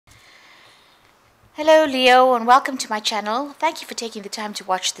Hello Leo, and welcome to my channel. Thank you for taking the time to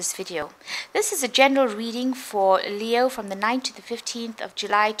watch this video. This is a general reading for Leo from the 9th to the 15th of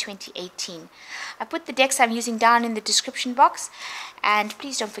July 2018. I put the decks I'm using down in the description box, and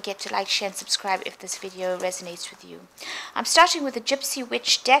please don't forget to like, share and subscribe if this video resonates with you. I'm starting with the Gypsy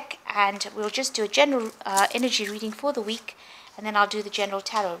Witch deck, and we'll just do a general energy reading for the week, and then I'll do the general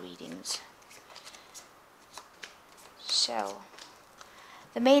tarot readings. So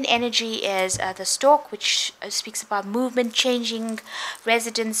the main energy is the Stork, which speaks about movement, changing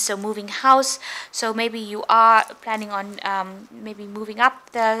residence, so moving house. So maybe you are planning on maybe moving up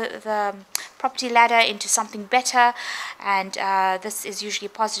the property ladder into something better, and this is usually a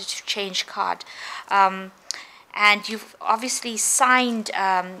positive change card. And you've obviously signed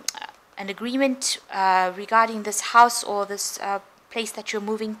an agreement regarding this house or this place that you're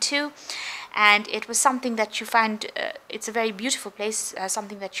moving to, and it was something that you find it's a very beautiful place,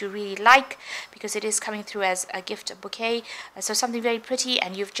 something that you really like, because it is coming through as a gift, a bouquet, so something very pretty,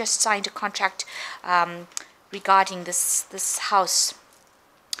 and you've just signed a contract regarding this house.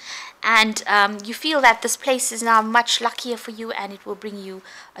 And you feel that this place is now much luckier for you, and it will bring you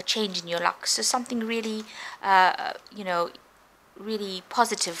a change in your luck. So something really really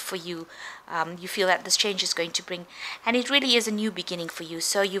positive for you. You feel that this change is going to bring, and it really is a new beginning for you.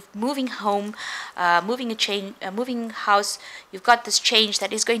 So you're moving home, moving house. You've got this change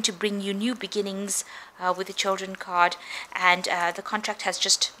that is going to bring you new beginnings with the Children card, and the contract has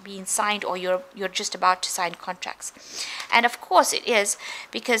just been signed, or you're just about to sign contracts. And of course it is,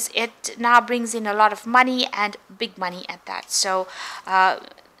 because it now brings in a lot of money, and big money at that. So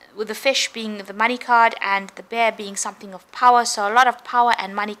with the fish being the money card and the bear being something of power, so a lot of power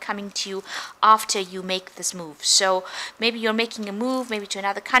and money coming to you after you make this move. So maybe you're making a move, maybe to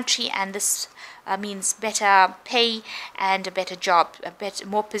another country, and this means better pay and a better job,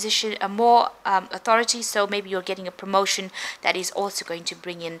 more position, more authority. So maybe you're getting a promotion that is also going to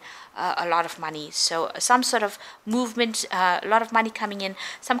bring in a lot of money. So some sort of movement, a lot of money coming in,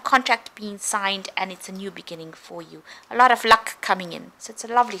 some contract being signed, and it's a new beginning for you. A lot of luck coming in. So it's a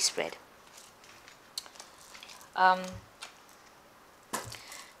lovely spread.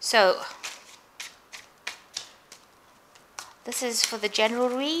 So this is for the general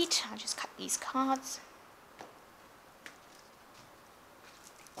read. I'll just cut these cards.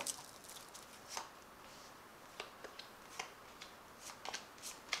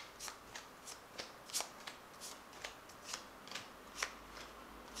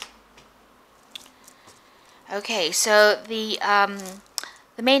 Okay, so the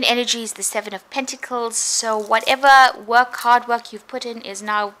main energy is the Seven of Pentacles. So whatever hard work you've put in is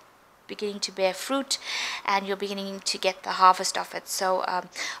now beginning to bear fruit, and you're beginning to get the harvest of it. So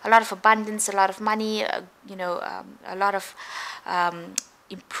a lot of abundance, a lot of money, a lot of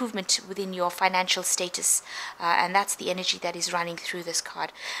improvement within your financial status, and that's the energy that is running through this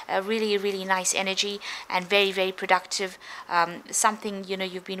card. A really, really nice energy, and very, very productive. Something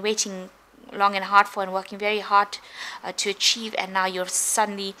you've been waiting long and hard for, and working very hard to achieve, and now you're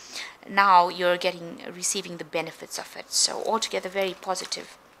suddenly receiving the benefits of it. So altogether very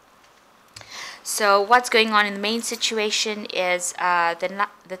positive. So what's going on in the main situation is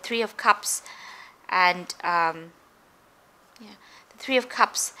the Three of Cups, and the Three of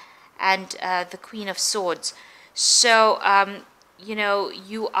Cups and the Queen of Swords. So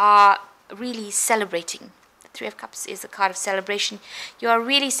you are really celebrating. The Three of Cups is a card of celebration. You are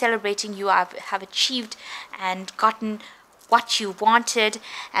really celebrating. You have achieved and gotten what you wanted,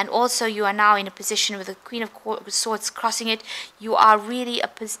 and also you are now in a position with the Queen of Swords crossing it. You are really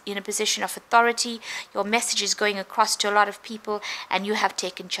in a position of authority. Your message is going across to a lot of people, and you have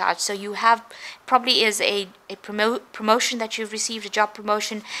taken charge. So you have probably is a promotion that you've received, a job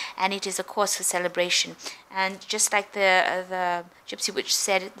promotion, and it is a cause for celebration. And just like the Gypsy Witch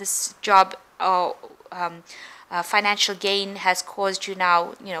said, this job financial gain has caused you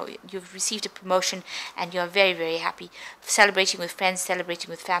now, you've received a promotion, and you're very, very happy, celebrating with friends, celebrating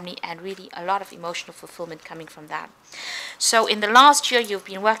with family, and really a lot of emotional fulfillment coming from that. So in the last year, you've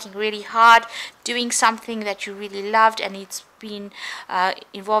been working really hard, doing something that you really loved, and it's been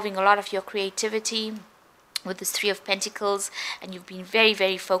involving a lot of your creativity with this Three of Pentacles, and you've been very,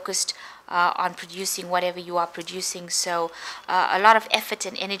 very focused on producing whatever you are producing. So a lot of effort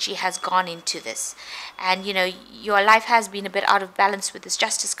and energy has gone into this, and your life has been a bit out of balance with this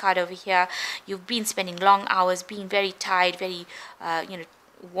Justice card over here. You've been spending long hours, being very tired, very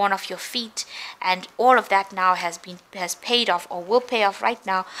worn off your feet, and all of that now has paid off, or will pay off right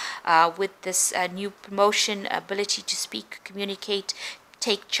now, with this new promotion, ability to speak, communicate,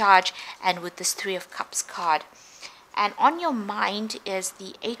 take charge, and with this Three of Cups card. And on your mind is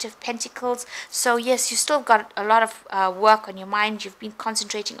the Eight of Pentacles. So yes, you still got a lot of work on your mind. You've been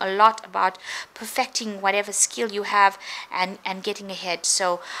concentrating a lot about perfecting whatever skill you have and getting ahead.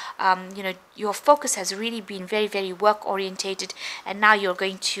 So you know, your focus has really been very, very work orientated, and now you're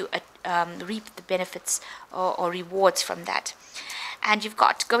going to reap the benefits or rewards from that. And you've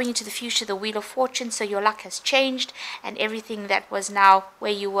got going into the future the Wheel of Fortune, so your luck has changed, and everything that was now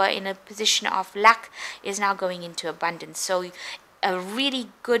where you were in a position of lack is now going into abundance. So a really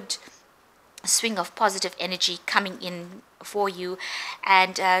good swing of positive energy coming in for you.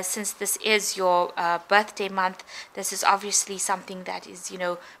 And since this is your birthday month, this is obviously something that is, you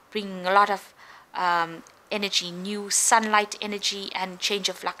know, bringing a lot of energy, new sunlight energy and change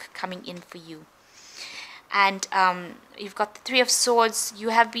of luck coming in for you. And you've got the Three of Swords. You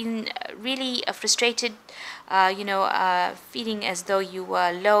have been really frustrated, you know, feeling as though you were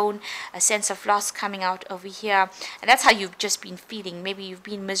alone, a sense of loss coming out over here. And that's how you've just been feeling. Maybe you've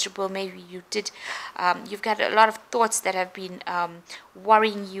been miserable, maybe you did. You've got a lot of thoughts that have been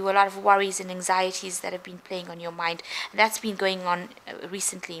worrying you, a lot of worries and anxieties that have been playing on your mind. And that's been going on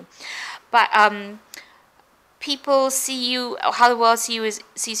recently. But people see you, how the world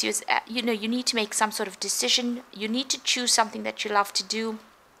sees you as, you know, you need to make some sort of decision. You need to choose something that you love to do,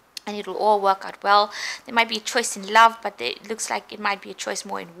 and it will all work out well. There might be a choice in love, but it looks like it might be a choice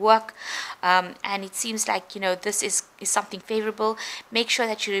more in work. And it seems like, you know, this is something favorable. Make sure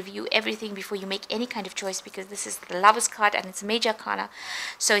that you review everything before you make any kind of choice, because this is the Lovers card and it's a major arcana.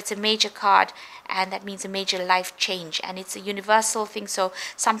 So it's a major card, and that means a major life change, and it's a universal thing, so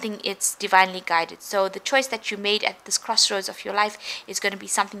something, it's divinely guided. So the choice that you made at this crossroads of your life is going to be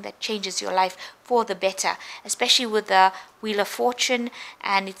something that changes your life for the better, especially with the Wheel of Fortune,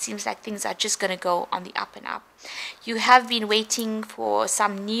 and it seems like things are just going to go on the up and up. You have been waiting for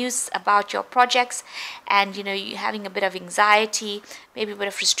some news about your projects, and you know, you're having a bit of anxiety, maybe a bit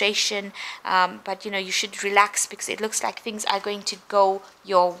of frustration, but you know, you should relax, because it looks like things are going to go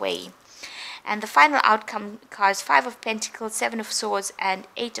your way. And the final outcome cards, Five of Pentacles, Seven of Swords, and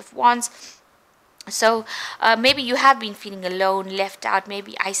Eight of Wands. So maybe you have been feeling alone, left out,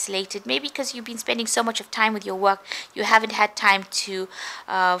 maybe isolated, maybe because you've been spending so much of time with your work, you haven't had time to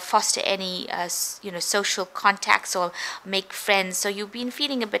foster any you know, social contacts or make friends. So you've been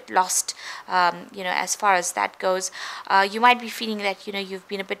feeling a bit lost, you know, as far as that goes. You might be feeling that, you know, you've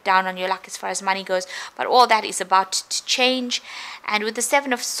been a bit down on your luck as far as money goes, but all that is about to change. And with the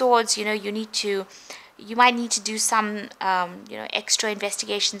Seven of Swords, you know, you might need to do some you know, extra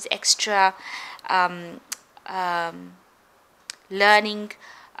investigations, extra learning,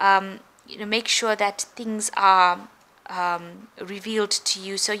 you know, make sure that things are revealed to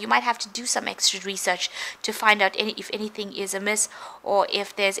you. So you might have to do some extra research to find out if anything is amiss, or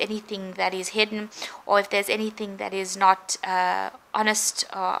if there's anything that is hidden, or if there's anything that is not honest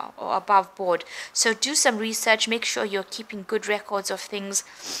or above board. So do some research, make sure you're keeping good records of things,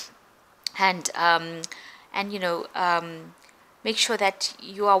 and you know, make sure that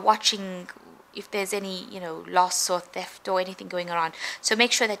you are watching if there's any, you know, loss or theft or anything going around. So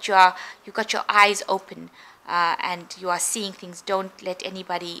make sure that you've got your eyes open, and you are seeing things. Don't let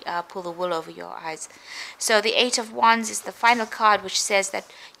anybody pull the wool over your eyes. So the Eight of Wands is the final card, which says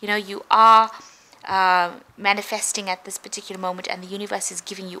that, you know, you are manifesting at this particular moment, and the universe is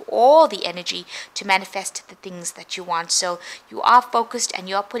giving you all the energy to manifest the things that you want. So you are focused and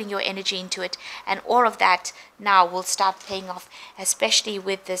you are putting your energy into it, and all of that now will start paying off, especially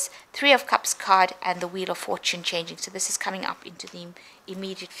with this Three of Cups card and the Wheel of Fortune changing. So this is coming up into the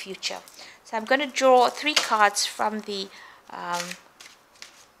immediate future. So I'm going to draw 3 cards from the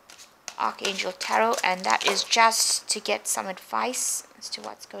Archangel Tarot, and that is just to get some advice as to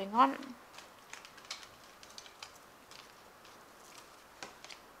what's going on.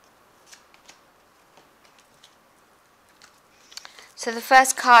 So the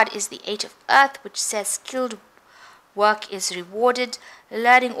first card is the Eight of Earth, which says skilled work is rewarded,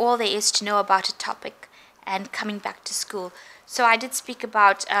 learning all there is to know about a topic, and coming back to school. So I did speak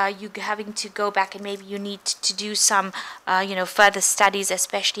about you having to go back, and maybe you need to do some you know, further studies,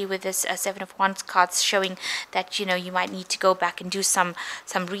 especially with this Seven of Wands cards showing that, you know, you might need to go back and do some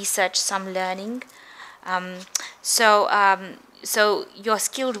research, some learning. So your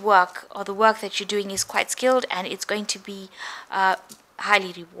skilled work, or the work that you're doing, is quite skilled, and it's going to be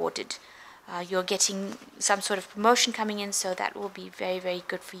highly rewarded. You're getting some sort of promotion coming in, so that will be very, very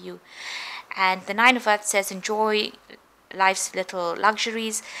good for you. And the Nine of Earth says enjoy life's little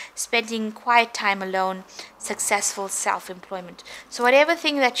luxuries, spending quiet time alone, successful self-employment. So whatever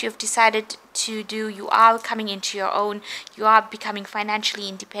thing that you've decided to do, you are coming into your own, you are becoming financially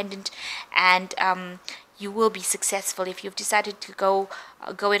independent, and you will be successful. If you've decided to go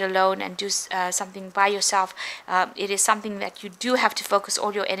it alone and do something by yourself, it is something that you do have to focus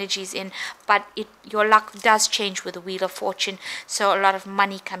all your energies in, but your luck does change with the Wheel of Fortune, so a lot of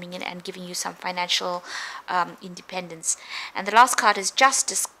money coming in and giving you some financial independence. And the last card is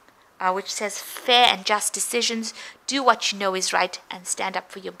Justice, which says fair and just decisions. Do what you know is right and stand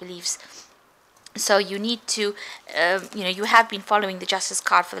up for your beliefs. So you need to, you have been following the Justice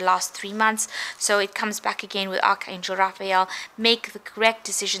card for the last 3 months. So it comes back again with Archangel Raphael. Make the correct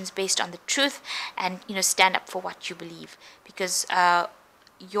decisions based on the truth, and, stand up for what you believe, because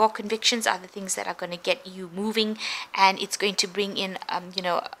your convictions are the things that are going to get you moving, and it's going to bring in,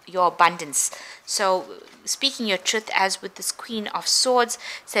 your abundance. So speaking your truth, as with this Queen of Swords,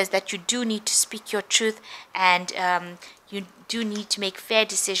 says that you do need to speak your truth, and you do need to make fair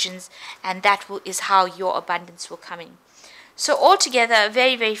decisions, and that is how your abundance will come in. So altogether, a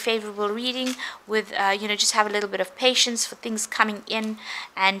very, very favorable reading with, just have a little bit of patience for things coming in,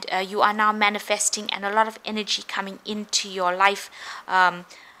 and you are now manifesting, and a lot of energy coming into your life.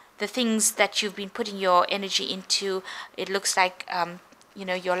 The things that you've been putting your energy into, it looks like,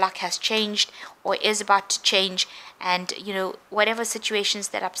 your luck has changed or is about to change, and whatever situations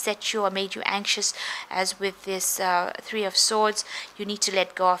that upset you or made you anxious, as with this Three of Swords, you need to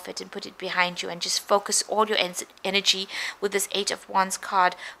let go of it and put it behind you, and just focus all your energy with this Eight of Wands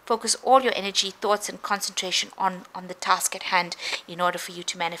card. Focus all your energy, thoughts, and concentration on the task at hand, in order for you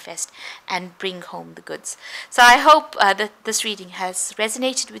to manifest and bring home the goods. So I hope that this reading has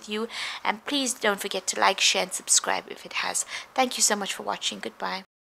resonated with you, and please don't forget to like, share, and subscribe if it has. Thank you so much for watching. Goodbye.